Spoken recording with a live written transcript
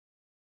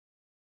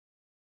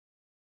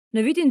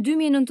Në vitin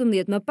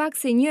 2019, më pak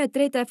se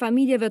 1/3 e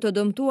familjeve të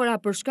dëmtuara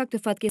për shkak të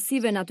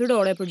fatkeqësive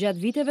natyrore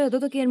përgjatë viteve do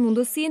të kenë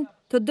mundësinë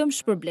të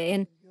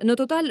dëmshpërblehen. Në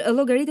total,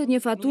 llogaritet një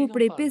faturë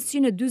prej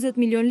 540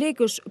 milion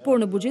lekësh, por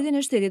në buxhetin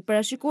e shtetit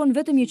parashikohen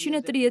vetëm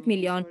 130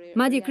 milion.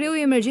 Madje Kreu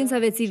i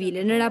Emergjencave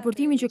Civile, në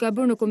raportimin që ka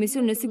bërë në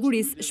Komisionin e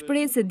Sigurisë,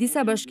 shpreh se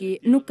disa bashki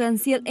nuk kanë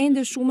sjellë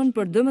ende shumën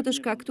për dëmet të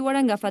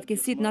shkaktuara nga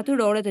fatkeqësitë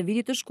natyrore të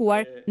vitit të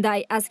shkuar,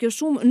 ndaj as kjo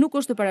shumë nuk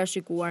është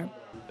parashikuar.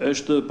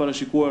 Është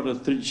parashikuar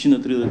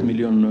 330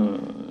 milion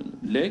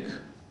lekë,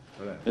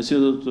 e si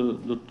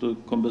do të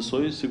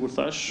kompensoj, sikur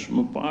thash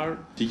më parë,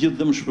 të gjithë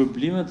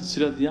dëmshpërblimet të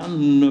cilat janë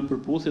në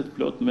përputhje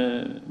plot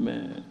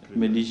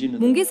me ligjin.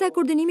 Mungesa e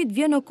koordinimit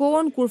vjen në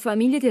kohën kur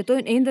familjet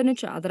jetojnë ende në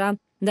çadra.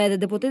 Ndaj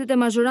edhe deputetët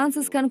e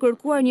mazhorancës kanë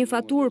kërkuar një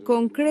faturë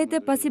konkrete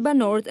pasi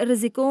banorët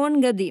rrezikohen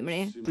nga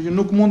dimri.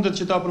 Nuk mundet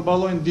që ta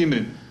përballojnë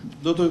dimrin.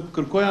 Do të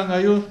kërkoja nga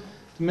ju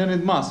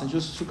merrni masën, që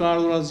s'ka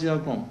ardhur asgjë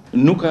akoma.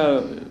 Nuk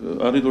ka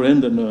arritur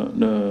ende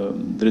në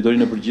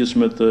drejtorinë e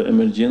përgjithshme të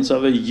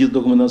emergjencave, gjithë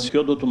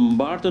dokumentacion do të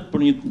mbartet për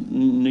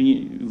një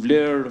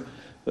vlerë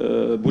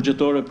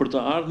buxhetore për të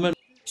ardhmen.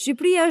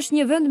 Shqipëria është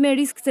një vend me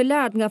risk të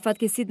lartë nga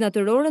fatkeqësitë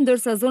natyrore,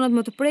 ndërsa zonat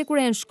më të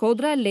prekura janë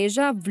Shkodra,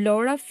 Lezhë,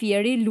 Vlora,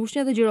 Fieri,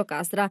 Lushnja dhe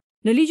Gjirokastra.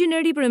 Në ligjin e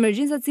ri për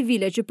emergjencat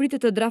civile që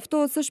pritet të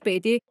draftohet së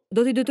shpejti,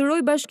 do t'i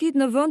detyrojë bashkitë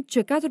në vend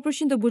që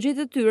 4% të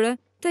buxhetit të tyre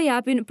të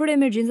japin për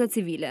emergjencat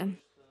civile.